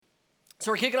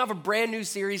So we're kicking off a brand new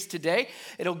series today.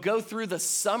 It'll go through the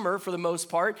summer for the most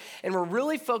part, and we're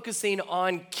really focusing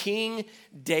on King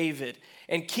David.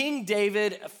 And King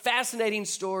David, a fascinating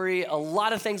story, a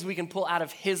lot of things we can pull out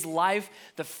of his life,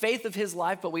 the faith of his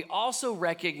life, but we also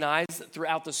recognize that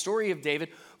throughout the story of David,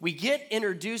 we get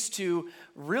introduced to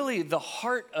really the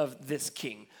heart of this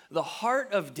king, the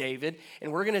heart of David,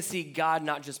 and we're gonna see God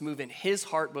not just move in his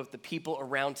heart, but the people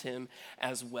around him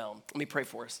as well. Let me pray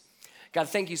for us. God,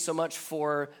 thank you so much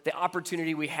for the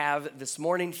opportunity we have this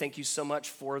morning. Thank you so much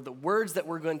for the words that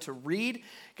we're going to read.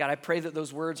 God, I pray that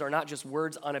those words are not just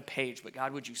words on a page, but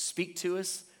God, would you speak to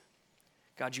us?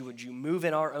 God, would you move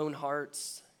in our own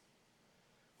hearts?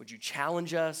 Would you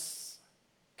challenge us,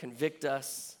 convict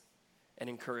us, and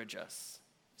encourage us?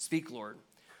 Speak, Lord,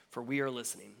 for we are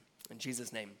listening. In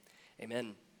Jesus' name,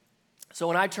 amen. So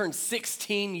when I turned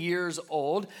 16 years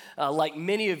old, like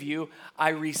many of you,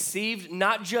 I received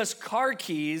not just car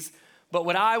keys, but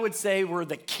what I would say were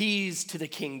the keys to the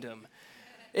kingdom.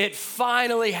 It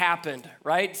finally happened,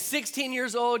 right? 16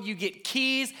 years old, you get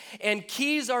keys, and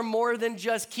keys are more than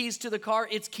just keys to the car.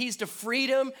 It's keys to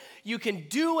freedom. You can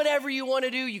do whatever you want to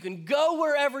do. You can go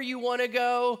wherever you want to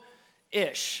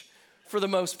go-ish, for the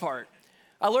most part.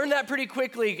 I learned that pretty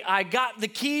quickly. I got the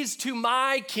keys to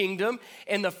my kingdom,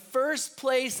 and the first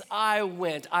place I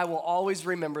went, I will always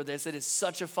remember this. It is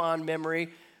such a fond memory,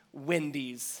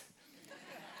 Wendy's.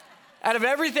 Out of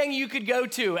everything you could go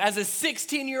to as a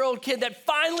 16-year-old kid that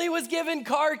finally was given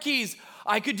car keys,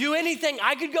 I could do anything.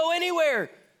 I could go anywhere.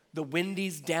 The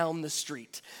Wendy's down the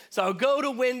street. So I would go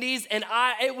to Wendy's, and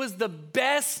it was the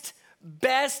best,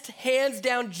 hands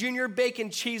down, junior bacon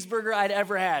cheeseburger I'd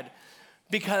ever had.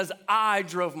 Because I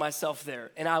drove myself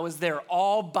there, and I was there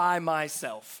all by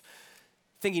myself.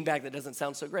 Thinking back, that doesn't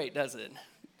sound so great, does it?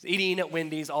 Eating at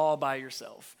Wendy's all by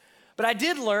yourself. But I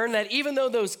did learn that even though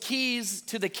those keys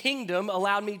to the kingdom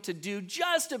allowed me to do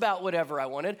just about whatever I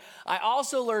wanted, I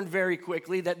also learned very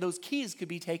quickly that those keys could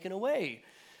be taken away.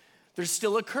 There's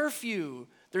still a curfew.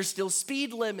 There's still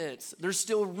speed limits. There's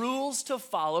still rules to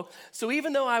follow. So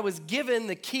even though I was given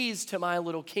the keys to my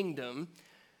little kingdom,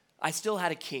 I still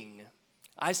had a king.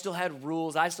 I still had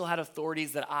rules. I still had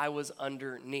authorities that I was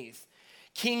underneath.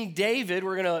 King David,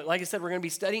 like I said, we're going to be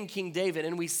studying King David,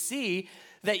 and we see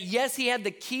that, yes, he had the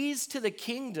keys to the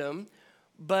kingdom,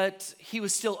 but he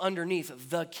was still underneath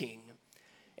the king.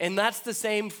 And that's the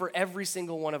same for every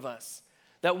single one of us,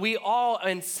 that we all,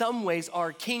 in some ways,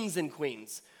 are kings and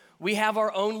queens. We have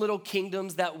our own little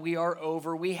kingdoms that we are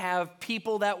over. We have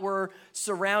people that we're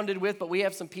surrounded with, but we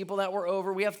have some people that we're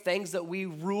over. We have things that we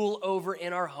rule over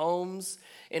in our homes,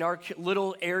 in our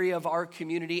little area of our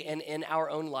community, and in our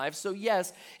own lives. So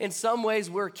yes, in some ways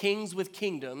we're kings with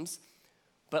kingdoms,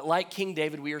 but like King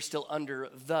David, we are still under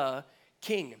the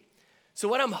king. So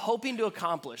what I'm hoping to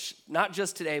accomplish, not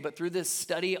just today, but through this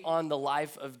study on the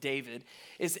life of David,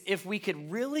 is if we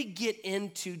could really get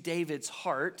into David's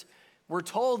heart. We're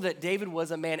told that David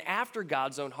was a man after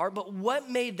God's own heart, but what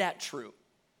made that true?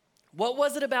 What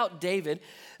was it about David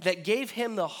that gave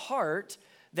him the heart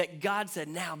that God said,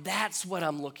 now that's what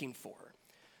I'm looking for?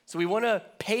 So we want to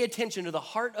pay attention to the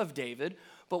heart of David,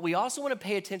 but we also want to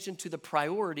pay attention to the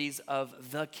priorities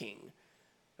of the king,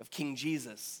 of King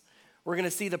Jesus. We're going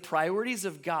to see the priorities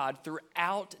of God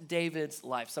throughout David's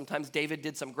life. Sometimes David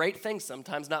did some great things,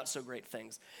 sometimes not so great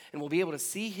things. And we'll be able to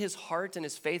see his heart and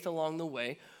his faith along the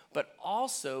way, but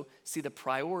also see the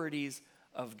priorities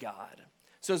of God.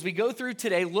 So as we go through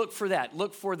today, look for that.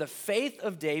 Look for the faith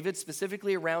of David,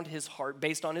 specifically around his heart,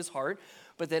 based on his heart,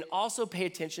 but then also pay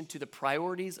attention to the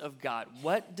priorities of God.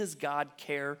 What does God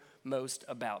care most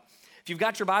about? If you've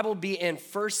got your Bible, be in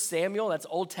 1 Samuel, that's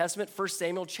Old Testament, 1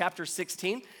 Samuel chapter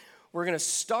 16. We're going to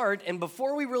start, and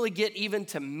before we really get even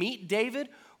to meet David,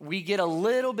 we get a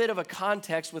little bit of a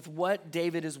context with what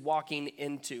David is walking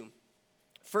into.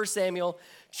 1 Samuel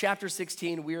chapter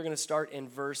 16, we are going to start in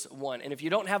verse 1. And if you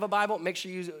don't have a Bible, make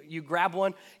sure you grab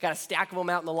one. Got a stack of them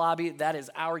out in the lobby. That is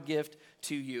our gift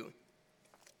to you.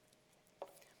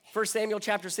 1 Samuel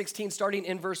chapter 16, starting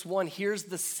in verse 1. Here's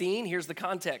the scene. Here's the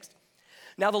context.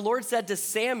 Now the Lord said to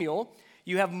Samuel,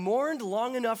 "You have mourned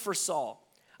long enough for Saul.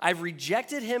 I've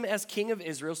rejected him as king of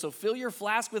Israel, so fill your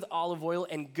flask with olive oil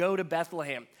and go to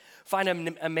Bethlehem. Find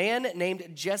a man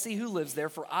named Jesse who lives there,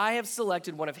 for I have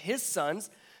selected one of his sons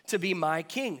to be my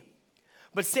king."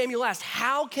 But Samuel asked,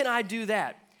 "How can I do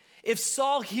that? If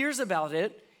Saul hears about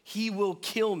it, he will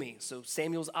kill me." So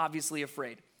Samuel's obviously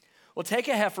afraid. "Well, take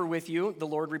a heifer with you," the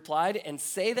Lord replied, "and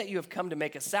say that you have come to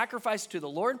make a sacrifice to the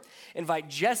Lord. Invite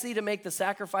Jesse to make the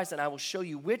sacrifice, and I will show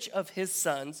you which of his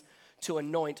sons to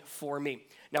anoint for me."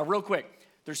 Now, real quick,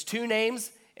 there's two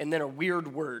names and then a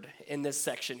weird word in this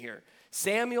section here.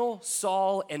 Samuel,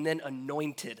 Saul, and then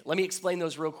anointed. Let me explain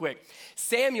those real quick.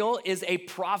 Samuel is a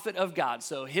prophet of God.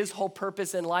 So his whole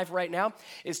purpose in life right now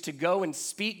is to go and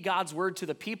speak God's word to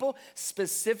the people.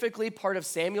 Specifically, part of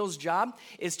Samuel's job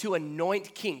is to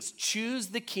anoint kings, choose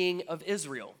the king of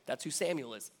Israel. That's who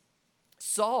Samuel is.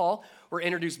 Saul, we're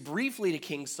introduced briefly to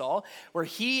King Saul, where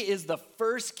he is the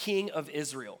first king of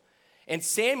Israel. And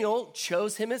Samuel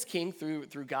chose him as king through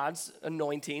God's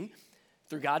anointing,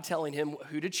 through God telling him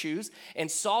who to choose. And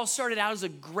Saul started out as a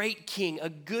great king, a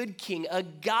good king, a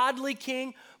godly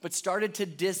king, but started to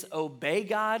disobey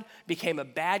God, became a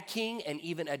bad king, and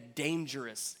even a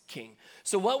dangerous king.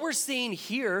 So what we're seeing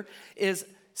here is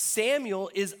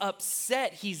Samuel is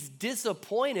upset. He's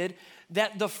disappointed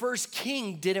that the first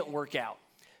king didn't work out.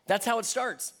 That's how it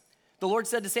starts. The Lord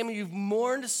said to Samuel, "You've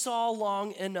mourned Saul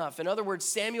long enough." In other words,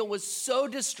 Samuel was so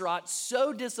distraught,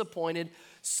 so disappointed,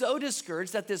 so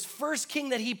discouraged that this first king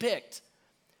that he picked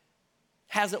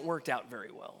hasn't worked out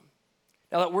very well.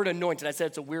 Now that word anointed, I said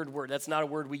it's a weird word. That's not a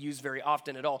word we use very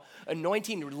often at all.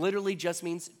 Anointing literally just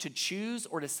means to choose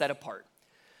or to set apart.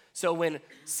 So when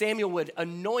Samuel would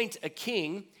anoint a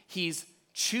king, he's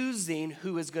choosing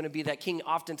who is going to be that king.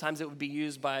 Oftentimes it would be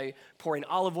used by pouring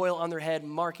olive oil on their head,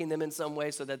 marking them in some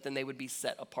way so that then they would be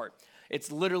set apart.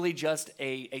 It's literally just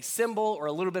a symbol or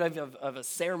a little bit of a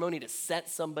ceremony to set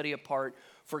somebody apart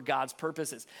for God's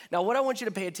purposes. Now, what I want you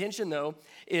to pay attention, though,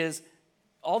 is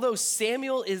although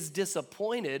Samuel is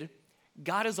disappointed,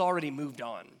 God has already moved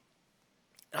on.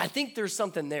 And I think there's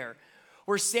something there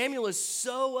where Samuel is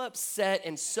so upset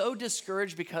and so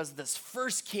discouraged because this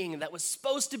first king that was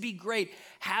supposed to be great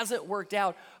hasn't worked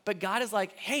out. But God is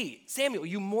like, "Hey, Samuel,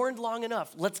 you mourned long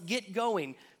enough. Let's get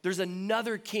going. There's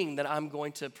another king that I'm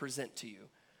going to present to you.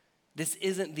 This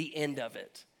isn't the end of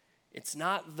it. It's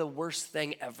not the worst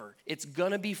thing ever. It's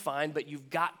going to be fine, but you've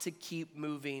got to keep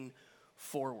moving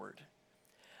forward."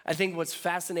 I think what's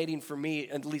fascinating for me,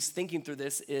 at least thinking through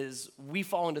this, is we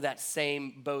fall into that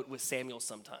same boat with Samuel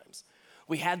sometimes.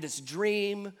 We had this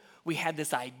dream, we had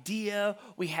this idea,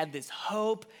 we had this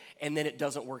hope, and then it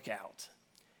doesn't work out.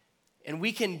 And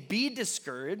we can be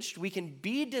discouraged, we can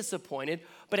be disappointed,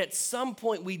 but at some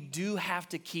point we do have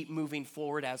to keep moving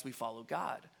forward as we follow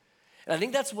God. And I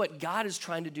think that's what God is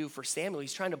trying to do for Samuel.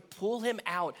 He's trying to pull him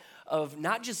out of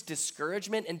not just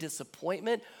discouragement and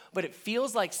disappointment, but it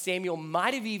feels like Samuel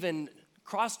might have even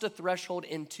crossed a threshold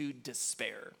into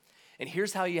despair. And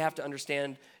here's how you have to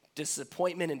understand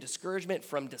disappointment and discouragement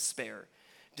from despair.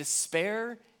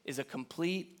 Despair is a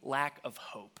complete lack of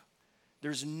hope.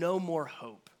 There's no more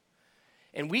hope.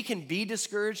 And we can be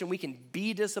discouraged and we can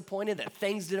be disappointed that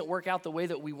things didn't work out the way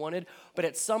that we wanted, but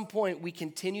at some point we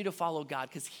continue to follow God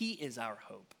because He is our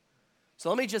hope. So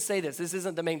let me just say this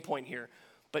isn't the main point here,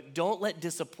 but don't let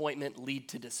disappointment lead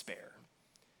to despair.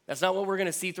 That's not what we're going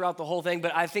to see throughout the whole thing,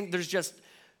 but I think there's just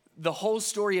the whole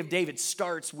story of David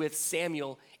starts with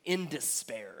Samuel in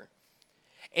despair.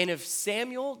 And if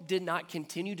Samuel did not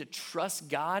continue to trust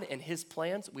God and His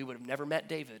plans, we would have never met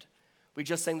David. We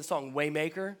just sang the song,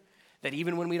 Waymaker, that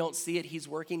even when we don't see it, He's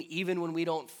working. Even when we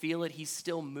don't feel it, He's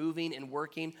still moving and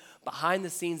working behind the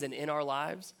scenes and in our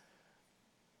lives.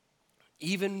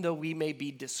 Even though we may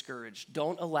be discouraged,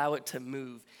 don't allow it to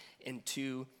move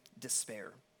into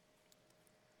despair.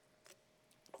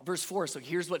 Verse 4, so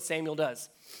here's what Samuel does.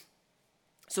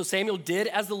 So Samuel did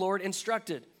as the Lord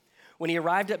instructed. When he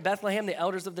arrived at Bethlehem, the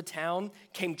elders of the town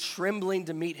came trembling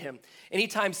to meet him.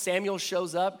 Anytime Samuel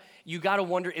shows up, you got to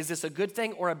wonder, is this a good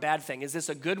thing or a bad thing? Is this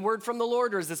a good word from the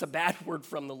Lord or is this a bad word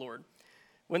from the Lord?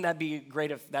 Wouldn't that be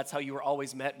great if that's how you were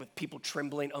always met, with people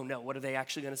trembling? Oh no, what are they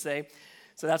actually going to say?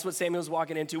 So that's what Samuel's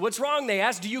walking into. What's wrong, they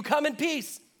asked. Do you come in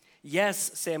peace?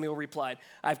 Yes, Samuel replied.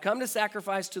 I've come to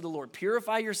sacrifice to the Lord.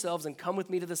 Purify yourselves and come with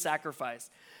me to the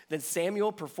sacrifice. Then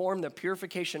Samuel performed the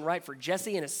purification rite for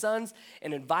Jesse and his sons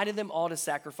and invited them all to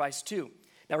sacrifice too.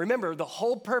 Now remember, the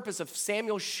whole purpose of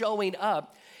Samuel showing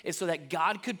up is so that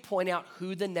God could point out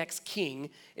who the next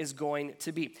king is going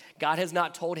to be. God has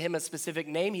not told him a specific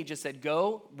name. He just said,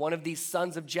 go, one of these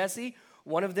sons of Jesse,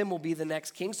 one of them will be the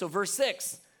next king. So verse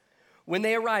 6, when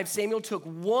they arrived, Samuel took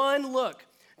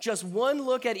just one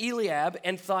look at Eliab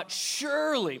and thought,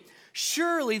 surely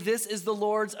this is the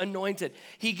Lord's anointed.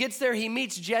 He gets there, he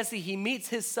meets Jesse, he meets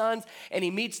his sons, and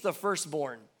he meets the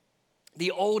firstborn,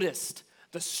 the oldest,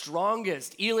 the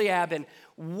strongest, Eliab. And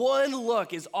one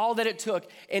look is all that it took.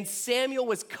 And Samuel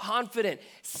was confident.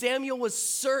 Samuel was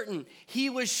certain. He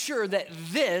was sure that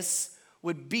this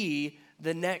would be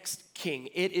the next king.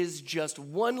 It is just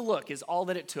one look is all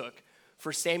that it took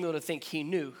for Samuel to think he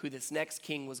knew who this next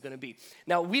king was going to be.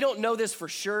 Now, we don't know this for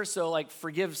sure, so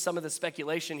forgive some of the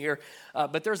speculation here,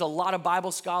 but there's a lot of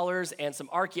Bible scholars and some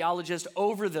archaeologists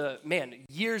over the,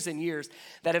 years and years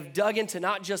that have dug into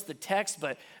not just the text,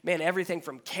 but, everything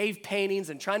from cave paintings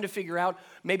and trying to figure out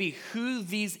maybe who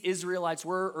these Israelites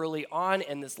were early on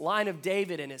and this line of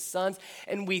David and his sons.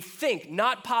 And we think,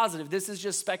 not positive, this is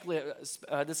just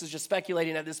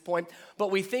speculating at this point,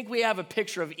 but we think we have a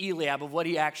picture of Eliab, of what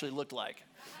he actually looked like.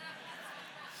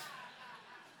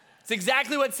 It's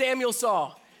exactly what Samuel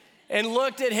saw and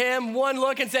looked at him, one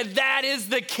look, and said, that is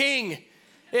the king.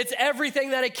 It's everything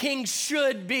that a king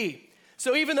should be.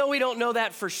 So even though we don't know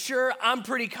that for sure, I'm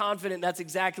pretty confident that's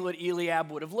exactly what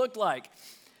Eliab would have looked like.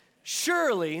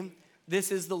 Surely,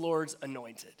 this is the Lord's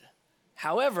anointed.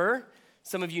 However,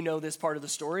 some of you know this part of the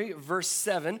story, verse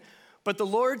 7, but the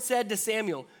Lord said to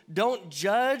Samuel, don't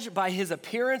judge by his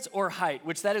appearance or height,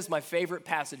 which that is my favorite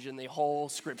passage in the whole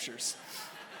scriptures.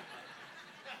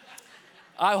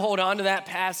 I hold on to that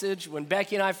passage. When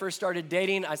Becky and I first started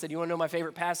dating, I said, you want to know my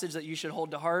favorite passage that you should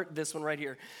hold to heart? This one right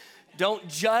here. Don't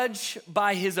judge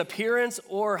by his appearance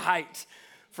or height,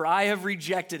 for I have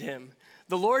rejected him.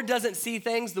 The Lord doesn't see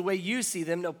things the way you see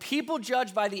them. No, people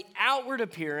judge by the outward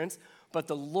appearance, but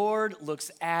the Lord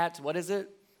looks at, what is it?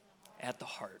 At the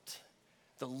heart.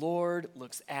 The Lord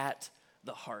looks at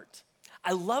the heart.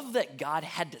 I love that God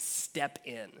had to step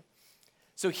in.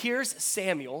 So here's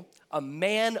Samuel, a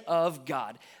man of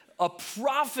God, a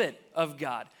prophet of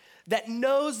God that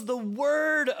knows the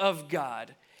word of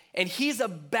God, and he's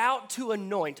about to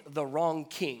anoint the wrong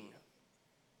king.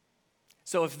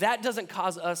 So if that doesn't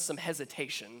cause us some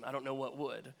hesitation, I don't know what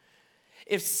would.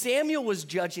 If Samuel was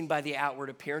judging by the outward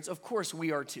appearance, of course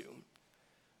we are too.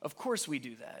 Of course we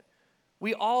do that.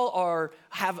 We all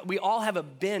have a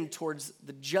bend towards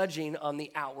the judging on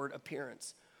the outward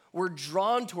appearance. We're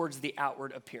drawn towards the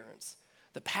outward appearance,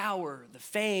 the power, the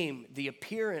fame, the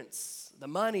appearance, the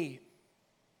money,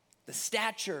 the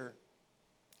stature.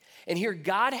 And here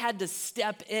God had to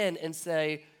step in and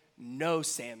say, no,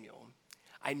 Samuel,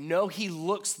 I know he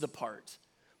looks the part,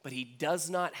 but he does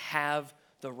not have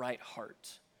the right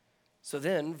heart. So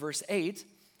then, verse 8,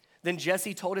 then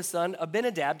Jesse told his son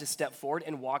Abinadab to step forward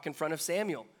and walk in front of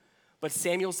Samuel. But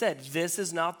Samuel said, this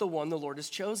is not the one the Lord has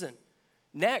chosen.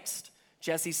 Next,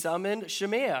 Jesse summoned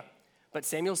Shemaiah, but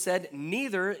Samuel said,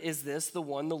 neither is this the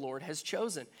one the Lord has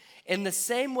chosen. In the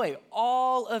same way,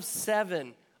 all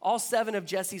seven of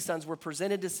Jesse's sons were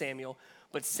presented to Samuel,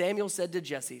 but Samuel said to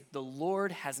Jesse, the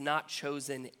Lord has not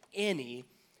chosen any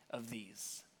of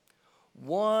these.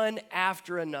 One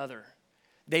after another.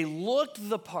 They looked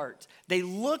the part. They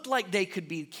looked like they could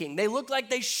be king. They looked like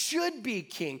they should be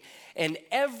king. And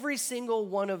every single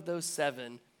one of those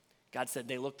seven, God said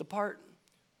they look the part,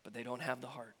 but they don't have the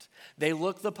heart. They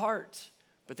look the part,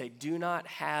 but they do not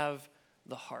have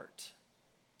the heart.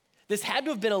 This had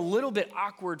to have been a little bit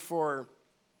awkward for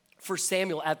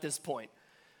Samuel at this point,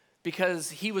 because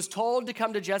he was told to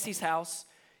come to Jesse's house.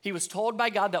 He was told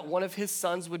by God that one of his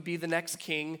sons would be the next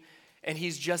king, and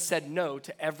he's just said no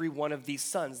to every one of these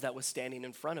sons that was standing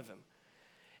in front of him.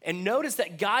 And notice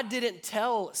that God didn't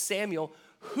tell Samuel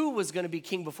who was going to be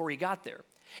king before he got there.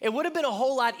 It would have been a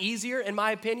whole lot easier, in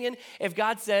my opinion, if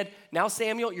God said, now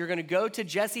Samuel, you're going to go to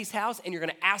Jesse's house and you're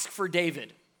going to ask for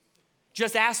David.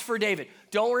 Just ask for David.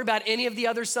 Don't worry about any of the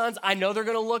other sons. I know they're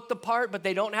going to look the part, but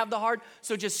they don't have the heart.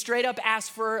 So just straight up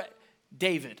ask for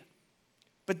David.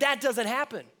 But that doesn't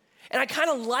happen. And I kind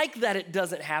of like that it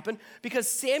doesn't happen, because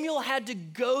Samuel had to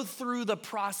go through the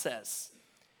process.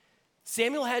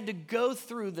 Samuel had to go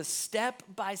through the step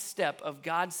by step of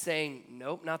God saying,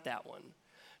 nope, not that one.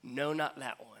 No, not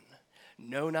that one.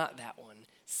 No, not that one.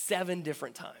 7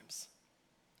 different times.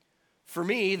 For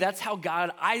me, that's how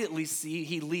God, I at least see,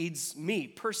 he leads me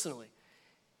personally.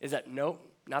 Is that, nope,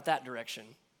 not that direction.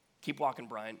 Keep walking,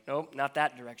 Brian. Nope, not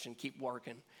that direction. Keep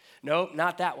working. Nope,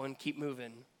 not that one. Keep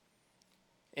moving.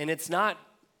 And it's not,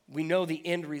 we know the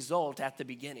end result at the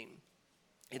beginning.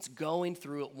 It's going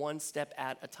through it one step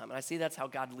at a time. And I see that's how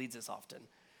God leads us often,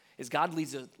 is God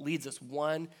leads us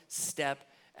one step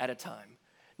at a time.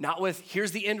 Not with,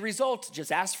 here's the end result, just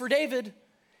ask for David.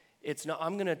 It's not,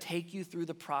 I'm going to take you through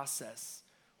the process,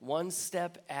 one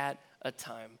step at a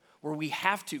time, where we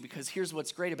have to, because here's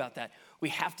what's great about that. We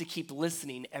have to keep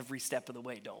listening every step of the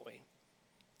way, don't we?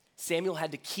 Samuel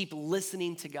had to keep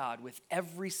listening to God with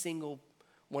every single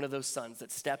one of those sons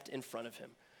that stepped in front of him.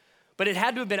 But it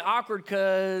had to have been awkward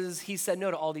because he said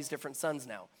no to all these different sons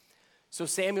now. So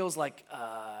Samuel's like,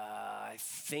 I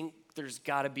think there's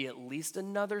got to be at least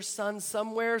another son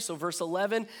somewhere. So verse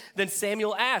 11, then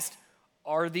Samuel asked,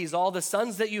 are these all the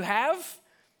sons that you have?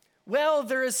 Well,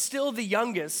 there is still the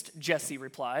youngest, Jesse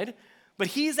replied, but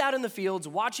he's out in the fields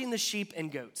watching the sheep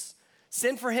and goats.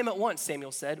 Send for him at once,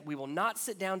 Samuel said. We will not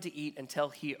sit down to eat until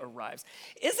he arrives.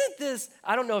 Isn't this,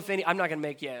 I don't know if I'm not going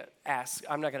to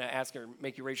ask or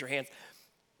make you raise your hands,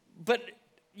 but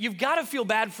you've got to feel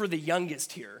bad for the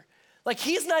youngest here. Like,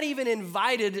 he's not even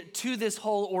invited to this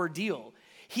whole ordeal.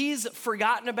 He's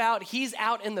forgotten about, he's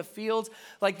out in the fields.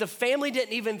 Like, the family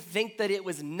didn't even think that it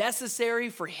was necessary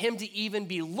for him to even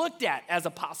be looked at as a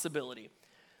possibility.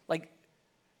 Like,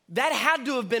 that had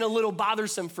to have been a little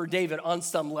bothersome for David on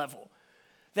some level.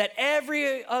 That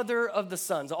every other of the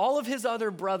sons, all of his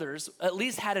other brothers, at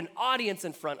least had an audience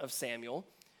in front of Samuel,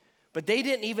 but they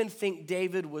didn't even think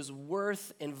David was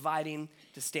worth inviting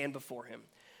to stand before him.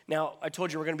 Now, I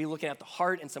told you we're going to be looking at the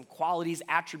heart and some qualities,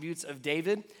 attributes of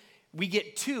David. We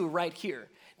get two right here.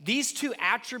 These two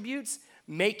attributes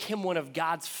make him one of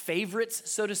God's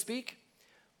favorites, so to speak,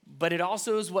 but it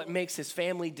also is what makes his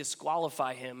family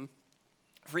disqualify him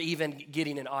for even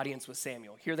getting an audience with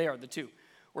Samuel. Here they are, the two.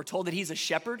 We're told that he's a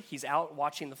shepherd. He's out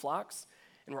watching the flocks.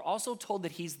 And we're also told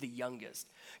that he's the youngest.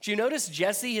 Do you notice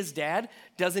Jesse, his dad,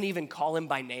 doesn't even call him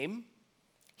by name?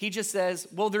 He just says,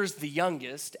 well, there's the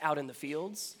youngest out in the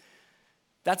fields.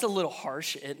 That's a little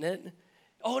harsh, isn't it?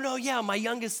 Oh, no, yeah, my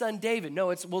youngest son, David. No,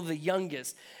 it's, well, the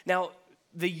youngest. Now,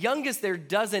 the youngest there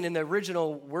doesn't, in the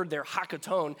original word there,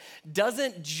 hakaton,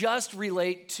 doesn't just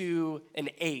relate to an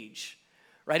age.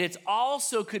 Right? It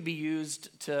also could be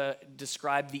used to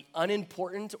describe the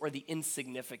unimportant or the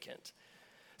insignificant.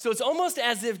 So it's almost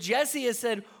as if Jesse has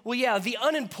said, well, yeah, the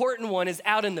unimportant one is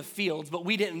out in the fields, but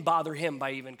we didn't bother him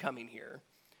by even coming here.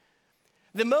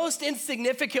 The most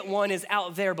insignificant one is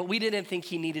out there, but we didn't think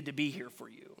he needed to be here for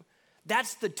you.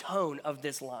 That's the tone of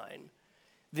this line.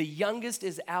 The youngest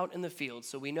is out in the field,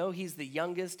 so we know he's the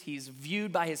youngest. He's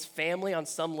viewed by his family on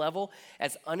some level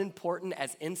as unimportant,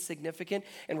 as insignificant,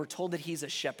 and we're told that he's a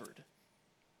shepherd.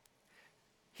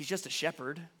 He's just a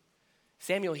shepherd.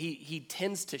 Samuel, he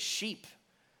tends to sheep.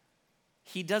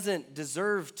 He doesn't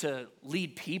deserve to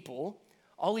lead people.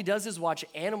 All he does is watch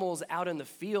animals out in the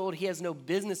field. He has no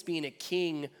business being a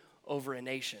king over a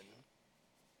nation.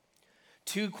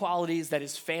 Two qualities that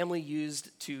his family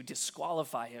used to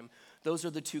disqualify him. Those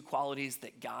are the two qualities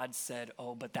that God said,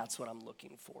 oh, but that's what I'm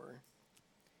looking for.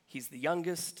 He's the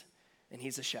youngest, and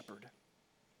he's a shepherd.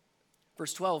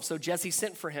 Verse 12, so Jesse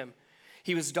sent for him.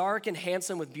 He was dark and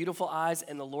handsome with beautiful eyes,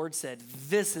 and the Lord said,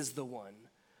 this is the one,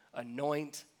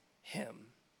 anoint him.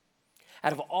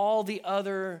 Out of all the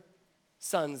other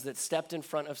sons that stepped in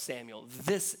front of Samuel,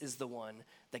 this is the one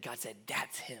that God said,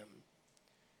 that's him,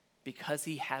 because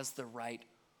he has the right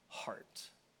heart.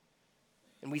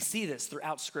 And we see this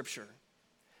throughout Scripture,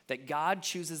 that God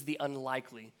chooses the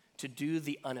unlikely to do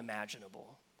the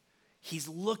unimaginable. He's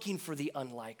looking for the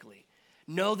unlikely.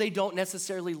 No, they don't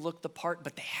necessarily look the part,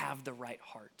 but they have the right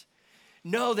heart.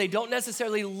 No, they don't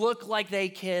necessarily look like they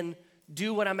can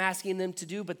do what I'm asking them to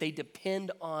do, but they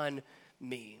depend on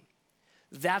me.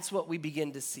 That's what we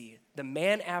begin to see. The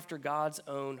man after God's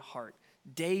own heart,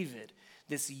 David,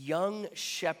 this young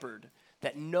shepherd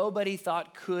that nobody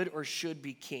thought could or should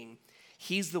be king.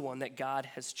 He's the one that God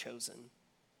has chosen.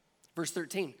 Verse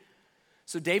 13.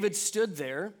 So David stood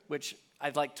there, which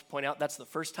I'd like to point out, that's the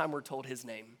first time we're told his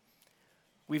name.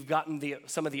 We've gotten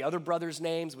some of the other brothers'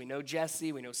 names. We know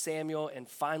Jesse, we know Samuel, and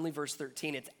finally, verse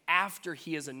 13, it's after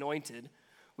he is anointed,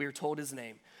 we are told his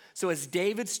name. So as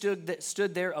David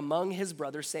stood there among his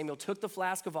brothers, Samuel took the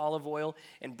flask of olive oil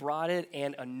and brought it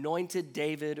and anointed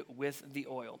David with the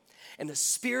oil. And the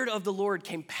Spirit of the Lord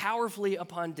came powerfully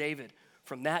upon David.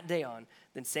 From that day on,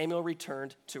 then Samuel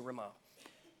returned to Ramah.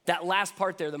 That last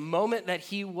part there, the moment that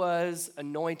he was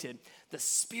anointed, the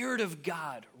Spirit of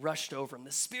God rushed over him.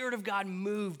 The Spirit of God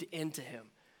moved into him.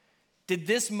 Did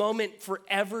this moment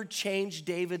forever change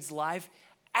David's life?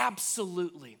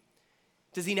 Absolutely.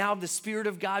 Does he now have the Spirit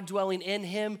of God dwelling in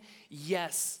him?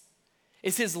 Yes.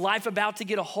 Is his life about to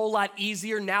get a whole lot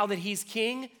easier now that he's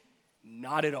king?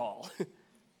 Not at all.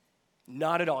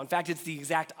 Not at all. In fact, it's the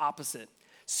exact opposite.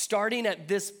 Starting at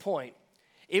this point,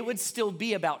 it would still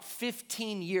be about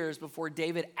 15 years before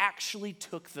David actually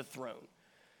took the throne.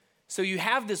 So you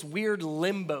have this weird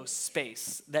limbo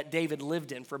space that David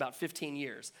lived in for about 15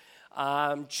 years.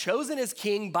 I'm chosen as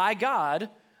king by God.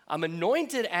 I'm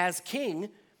anointed as king.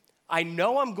 I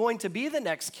know I'm going to be the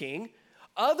next king.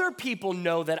 Other people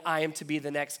know that I am to be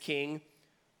the next king,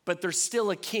 but there's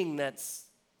still a king that's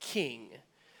king.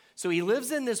 So he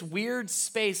lives in this weird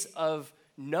space of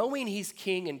knowing he's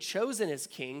king and chosen as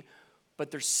king, but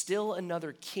there's still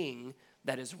another king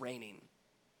that is reigning.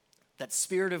 That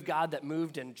Spirit of God that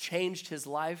moved and changed his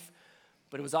life,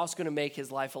 but it was also going to make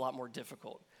his life a lot more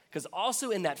difficult Because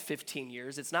also in that 15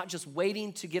 years, it's not just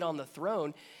waiting to get on the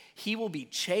throne. He will be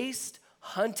chased,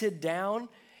 hunted down,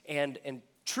 and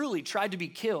truly tried to be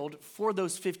killed for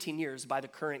those 15 years by the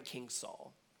current King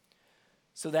Saul.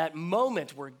 So that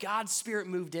moment where God's Spirit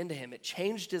moved into him, it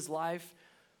changed his life,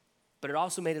 but it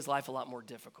also made his life a lot more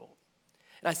difficult.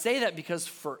 And I say that because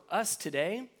for us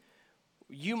today,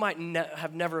 you might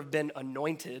have never been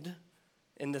anointed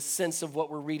in the sense of what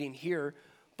we're reading here,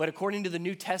 but according to the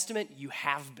New Testament, you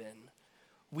have been.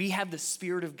 We have the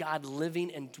Spirit of God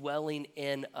living and dwelling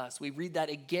in us. We read that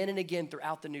again and again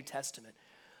throughout the New Testament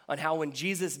on how when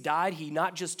Jesus died, he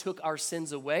not just took our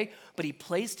sins away, but he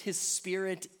placed his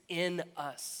Spirit in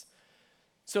us.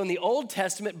 So in the Old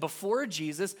Testament, before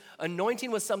Jesus,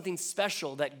 anointing was something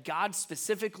special that God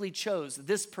specifically chose,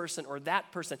 this person or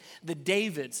that person, the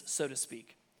Davids, so to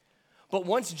speak. But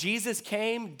once Jesus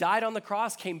came, died on the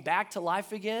cross, came back to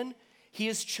life again, he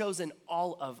has chosen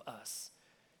all of us.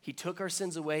 He took our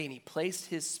sins away and he placed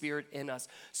his Spirit in us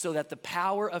so that the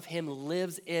power of him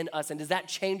lives in us. And does that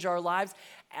change our lives?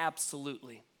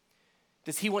 Absolutely.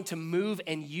 Does he want to move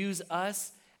and use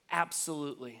us?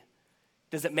 Absolutely.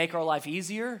 Does it make our life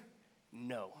easier?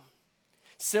 No.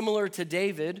 Similar to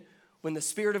David, when the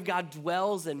Spirit of God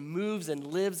dwells and moves and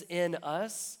lives in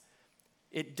us,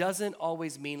 it doesn't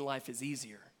always mean life is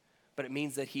easier, but it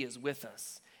means that he is with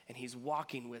us and he's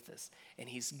walking with us and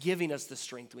he's giving us the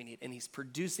strength we need and he's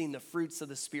producing the fruits of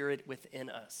the Spirit within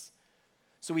us.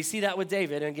 So we see that with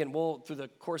David. And again, through the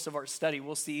course of our study,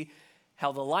 we'll see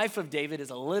how the life of David is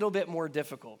a little bit more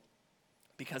difficult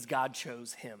because God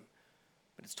chose him,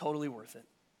 but it's totally worth it.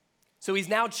 So he's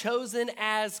now chosen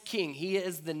as king. He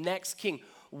is the next king.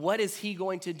 What is he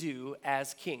going to do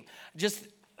as king? Just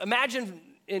imagine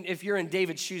if you're in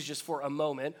David's shoes just for a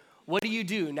moment, what do you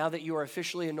do now that you are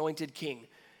officially anointed king?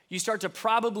 You start to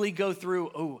probably go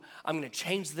through, I'm going to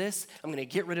change this, I'm going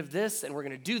to get rid of this, and we're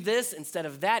going to do this instead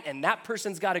of that, and that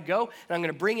person's got to go, and I'm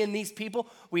going to bring in these people.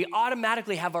 We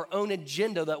automatically have our own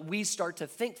agenda that we start to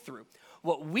think through,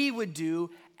 what we would do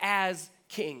as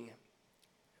king.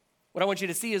 What I want you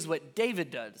to see is what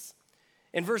David does.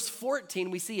 In verse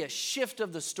 14, we see a shift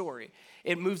of the story.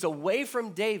 It moves away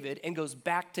from David and goes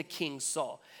back to King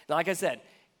Saul. Now, like I said,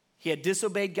 he had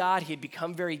disobeyed God, he had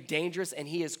become very dangerous, and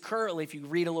he is currently, if you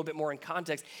read a little bit more in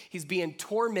context, he's being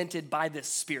tormented by this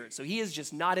spirit. So he is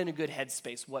just not in a good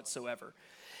headspace whatsoever.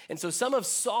 And so some of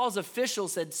Saul's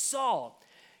officials said, Saul,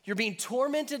 you're being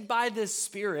tormented by this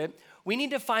spirit. We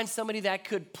need to find somebody that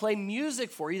could play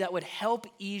music for you that would help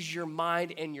ease your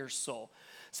mind and your soul.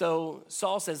 So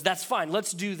Saul says, that's fine,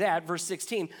 let's do that. Verse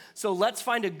 16, so let's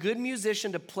find a good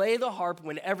musician to play the harp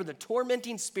whenever the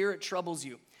tormenting spirit troubles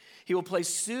you. He will play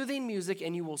soothing music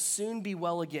and you will soon be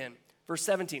well again. Verse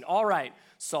 17, all right,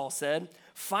 Saul said,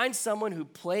 find someone who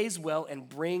plays well and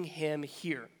bring him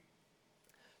here.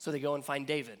 So they go and find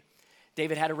David.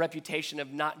 David had a reputation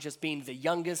of not just being the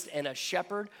youngest and a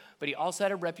shepherd, but he also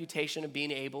had a reputation of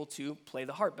being able to play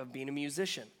the harp, of being a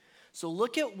musician. So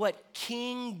look at what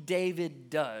King David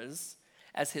does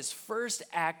as his first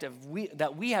act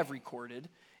that we have recorded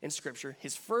in Scripture,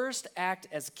 his first act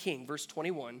as king, verse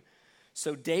 21.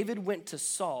 So David went to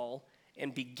Saul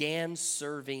and began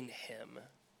serving him.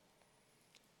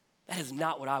 That is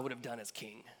not what I would have done as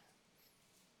king.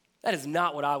 That is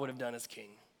not what I would have done as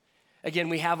king. Again,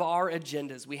 we have our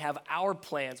agendas, we have our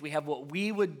plans, we have what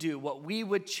we would do, what we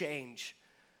would change.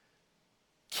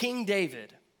 King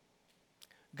David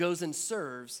goes and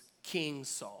serves King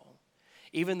Saul.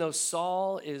 Even though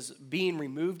Saul is being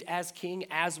removed as king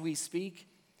as we speak,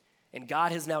 and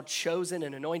God has now chosen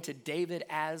and anointed David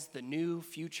as the new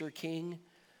future king,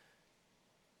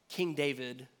 King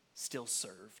David still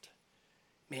served.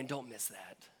 Man, don't miss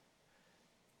that.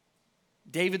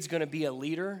 David's going to be a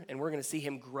leader, and we're going to see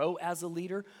him grow as a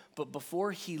leader, but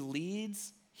before he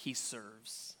leads, he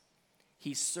serves.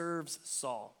 He serves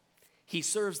Saul. He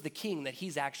serves the king that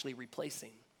he's actually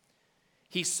replacing.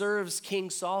 He serves King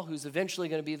Saul, who's eventually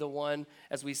going to be the one,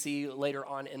 as we see later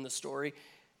on in the story.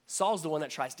 Saul's the one that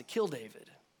tries to kill David.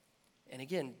 And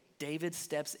again, David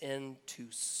steps in to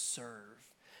serve,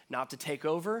 not to take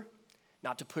over,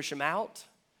 not to push him out,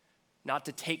 not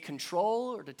to take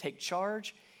control or to take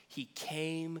charge. He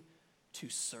came to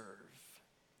serve.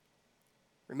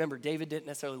 Remember, David didn't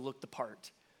necessarily look the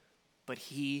part, but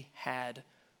he had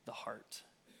the heart.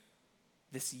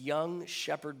 This young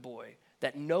shepherd boy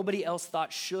that nobody else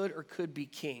thought should or could be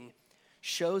king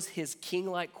shows his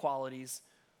king-like qualities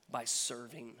by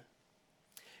serving.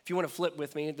 If you want to flip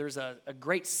with me, there's a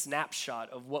great snapshot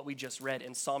of what we just read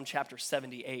in Psalm chapter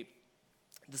 78.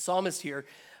 The psalmist here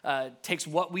takes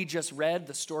what we just read,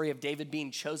 the story of David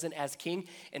being chosen as king,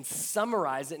 and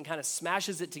summarizes it and kind of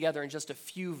smashes it together in just a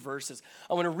few verses.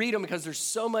 I want to read them because there's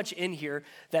so much in here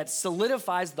that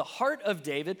solidifies the heart of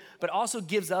David, but also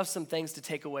gives us some things to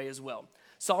take away as well.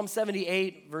 Psalm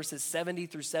 78, verses 70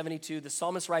 through 72, the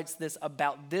psalmist writes this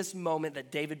about this moment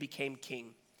that David became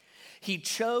king. He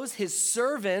chose his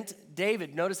servant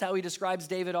David. Notice how he describes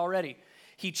David already.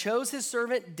 He chose his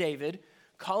servant David,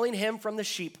 calling him from the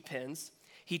sheep pens.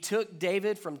 He took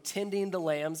David from tending the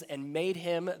lambs and made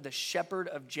him the shepherd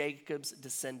of Jacob's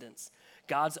descendants,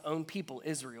 God's own people,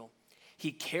 Israel.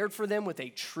 He cared for them with a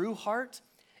true heart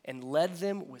and led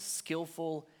them with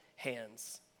skillful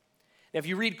hands. Now, if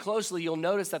you read closely, you'll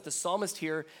notice that the psalmist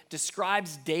here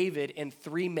describes David in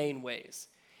three main ways.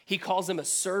 He calls him a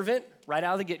servant right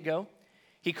out of the get-go.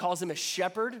 He calls him a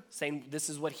shepherd, saying this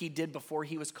is what he did before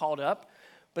he was called up.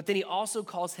 But then he also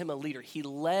calls him a leader. He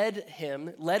led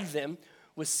them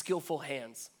with skillful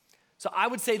hands. So I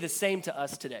would say the same to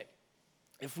us today.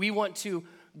 If we want to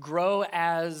grow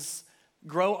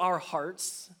our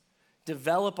hearts,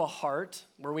 develop a heart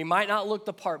where we might not look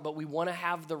the part, but we want to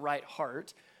have the right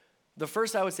heart, the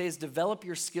first I would say is develop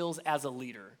your skills as a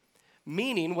leader.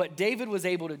 Meaning what David was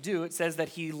able to do, it says that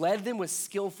he led them with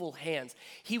skillful hands.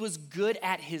 He was good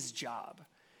at his job.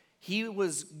 He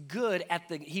was good at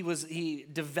he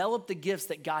developed the gifts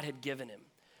that God had given him.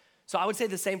 So I would say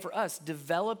the same for us.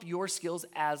 Develop your skills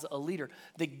as a leader.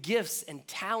 The gifts and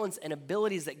talents and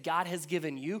abilities that God has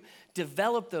given you,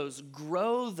 develop those,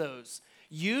 grow those.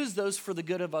 Use those for the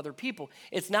good of other people.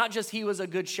 It's not just he was a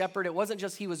good shepherd. It wasn't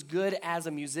just he was good as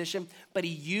a musician, but he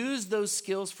used those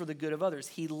skills for the good of others.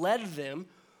 He led them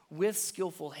with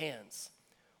skillful hands.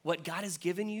 What God has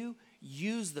given you,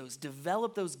 use those.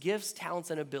 Develop those gifts,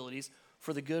 talents, and abilities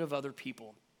for the good of other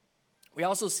people. We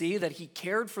also see that he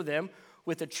cared for them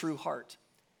with a true heart.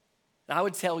 And I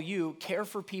would tell you, care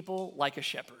for people like a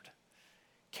shepherd.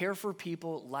 Care for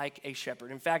people like a shepherd.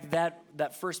 In fact,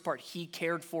 that first part, he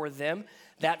cared for them,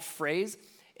 that phrase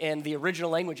in the original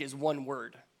language is one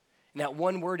word. And that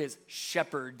one word is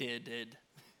shepherded.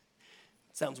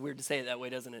 Sounds weird to say it that way,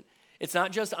 doesn't it? It's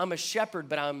not just I'm a shepherd,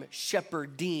 but I'm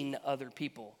shepherding other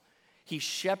people. He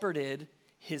shepherded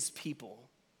his people.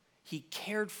 He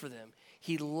cared for them.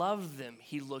 He loved them.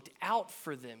 He looked out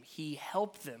for them. He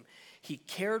helped them. He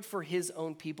cared for his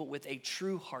own people with a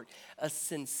true heart, a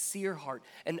sincere heart,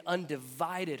 an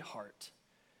undivided heart.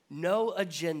 No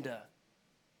agenda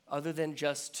other than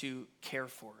just to care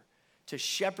for, to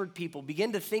shepherd people.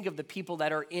 Begin to think of the people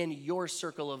that are in your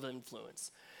circle of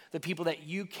influence, the people that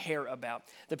you care about,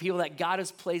 the people that God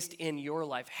has placed in your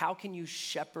life. How can you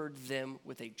shepherd them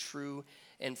with a true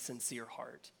and sincere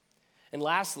heart? And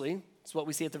lastly, it's what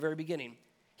we see at the very beginning.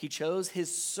 He chose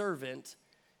his servant,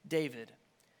 David.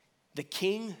 The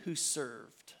king who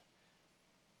served,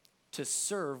 to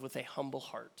serve with a humble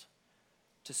heart,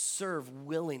 to serve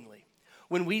willingly.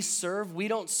 When we serve, we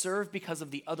don't serve because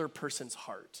of the other person's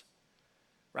heart,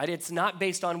 right? It's not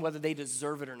based on whether they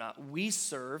deserve it or not. We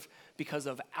serve because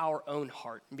of our own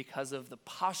heart and because of the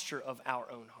posture of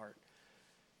our own heart.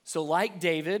 So like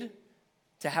David,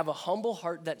 to have a humble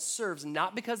heart that serves,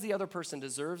 not because the other person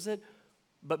deserves it,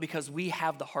 but because we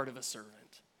have the heart of a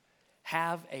servant.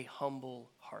 Have a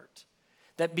humble heart.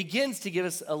 That begins to give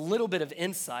us a little bit of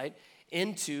insight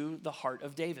into the heart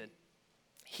of David.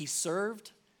 He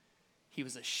served, he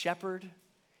was a shepherd,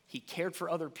 he cared for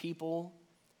other people,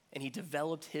 and he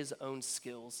developed his own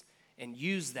skills and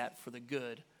used that for the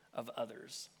good of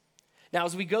others. Now,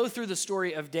 as we go through the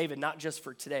story of David, not just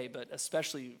for today, but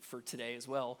especially for today as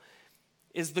well,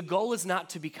 the goal is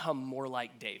not to become more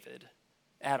like David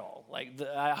at all.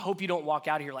 I hope you don't walk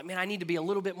out of here like, man, I need to be a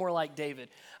little bit more like David.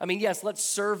 I mean, yes, let's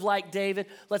serve like David.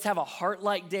 Let's have a heart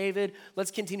like David.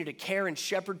 Let's continue to care and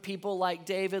shepherd people like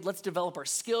David. Let's develop our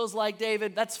skills like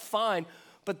David. That's fine.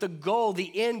 But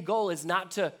the end goal is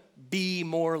not to be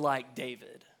more like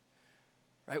David,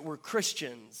 right? We're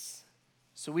Christians.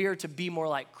 So we are to be more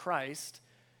like Christ,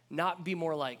 not be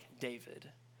more like David.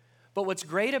 But what's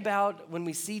great about when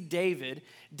we see David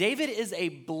is a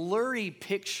blurry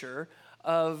picture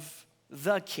of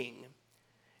the king.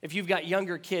 If you've got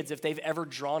younger kids, if they've ever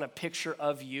drawn a picture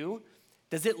of you,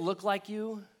 does it look like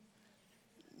you?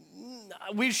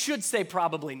 We should say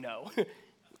probably no.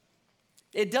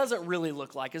 It doesn't really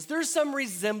look like us. There's some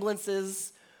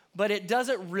resemblances, but it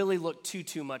doesn't really look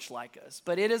too much like us.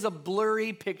 But it is a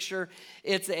blurry picture.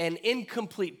 It's an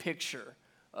incomplete picture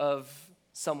of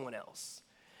someone else.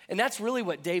 And that's really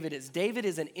what David is. David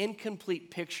is an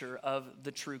incomplete picture of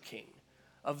the true king,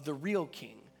 of the real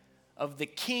king, of the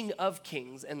King of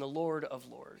kings and the Lord of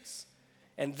lords.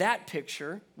 And that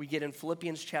picture we get in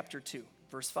Philippians chapter 2.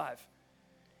 Verse 5.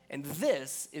 And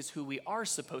this is who we are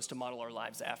supposed to model our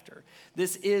lives after.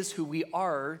 This is who we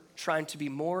are trying to be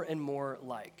more and more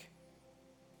like.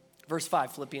 Verse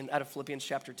 5, out of Philippians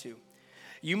chapter 2.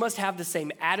 You must have the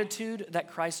same attitude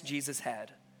that Christ Jesus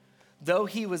had. Though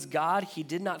he was God, he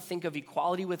did not think of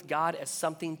equality with God as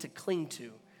something to cling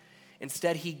to.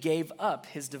 Instead, he gave up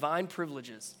his divine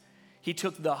privileges. He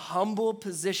took the humble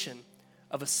position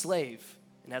of a slave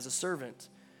and as a servant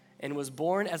and was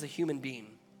born as a human being.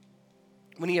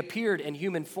 When he appeared in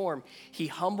human form, he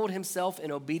humbled himself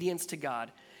in obedience to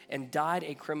God and died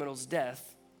a criminal's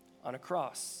death on a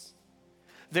cross.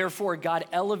 Therefore, God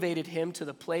elevated him to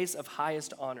the place of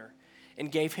highest honor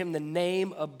and gave him the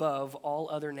name above all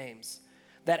other names,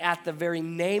 that at the very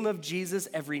name of Jesus,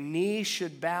 every knee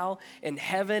should bow in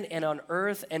heaven and on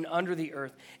earth and under the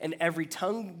earth, and every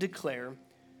tongue declare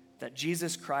that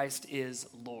Jesus Christ is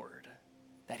Lord,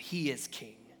 that he is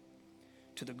King,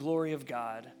 to the glory of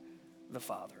God the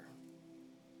Father.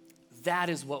 That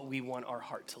is what we want our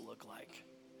heart to look like.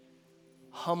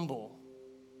 Humble,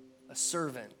 a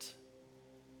servant,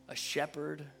 a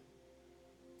shepherd,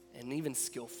 and even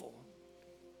skillful.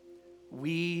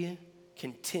 We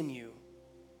continue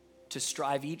to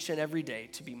strive each and every day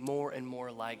to be more and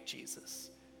more like Jesus,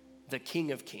 the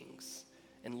King of Kings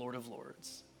and Lord of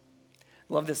Lords.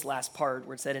 I love this last part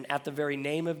where it said, and at the very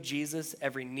name of Jesus,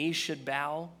 every knee should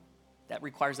bow. That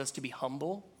requires us to be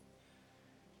humble.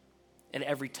 And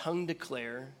every tongue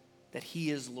declare that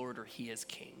he is Lord or he is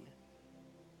King.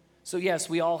 So yes,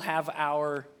 we all have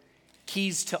our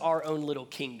keys to our own little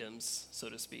kingdoms, so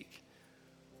to speak.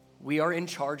 We are in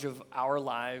charge of our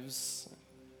lives.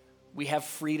 We have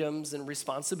freedoms and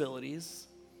responsibilities.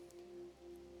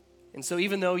 And so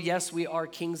even though, yes, we are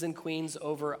kings and queens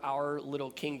over our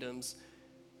little kingdoms,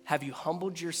 have you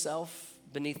humbled yourself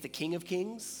beneath the King of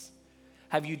Kings?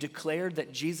 Have you declared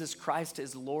that Jesus Christ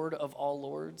is Lord of all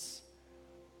lords?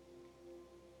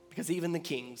 Because even the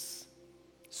kings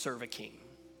serve a king.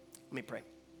 Let me pray.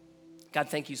 God,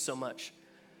 thank you so much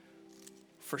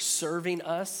for serving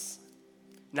us,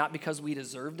 not because we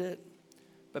deserved it,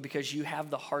 but because you have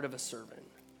the heart of a servant.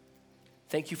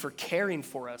 Thank you for caring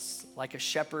for us like a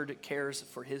shepherd cares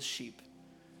for his sheep.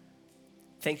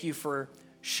 Thank you for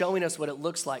showing us what it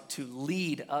looks like to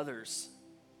lead others.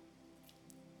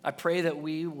 I pray that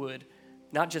we would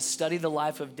not just study the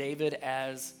life of David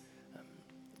as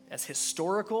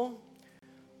historical,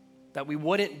 that we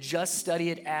wouldn't just study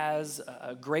it as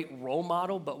a great role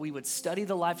model, but we would study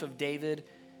the life of David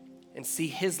and see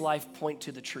his life point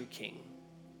to the true King,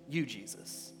 you,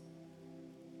 Jesus.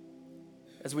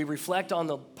 As we reflect on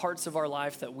the parts of our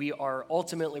life that we are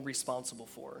ultimately responsible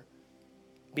for,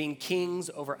 being kings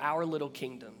over our little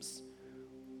kingdoms,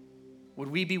 would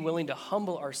we be willing to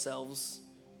humble ourselves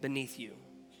beneath you?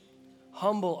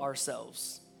 Humble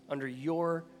ourselves under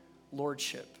your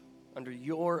lordship, under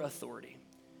your authority,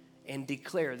 and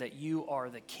declare that you are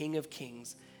the King of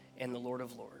Kings and the Lord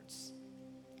of Lords.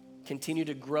 Continue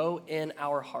to grow in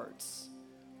our hearts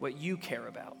what you care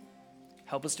about.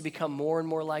 Help us to become more and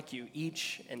more like you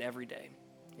each and every day.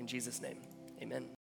 In Jesus' name, amen.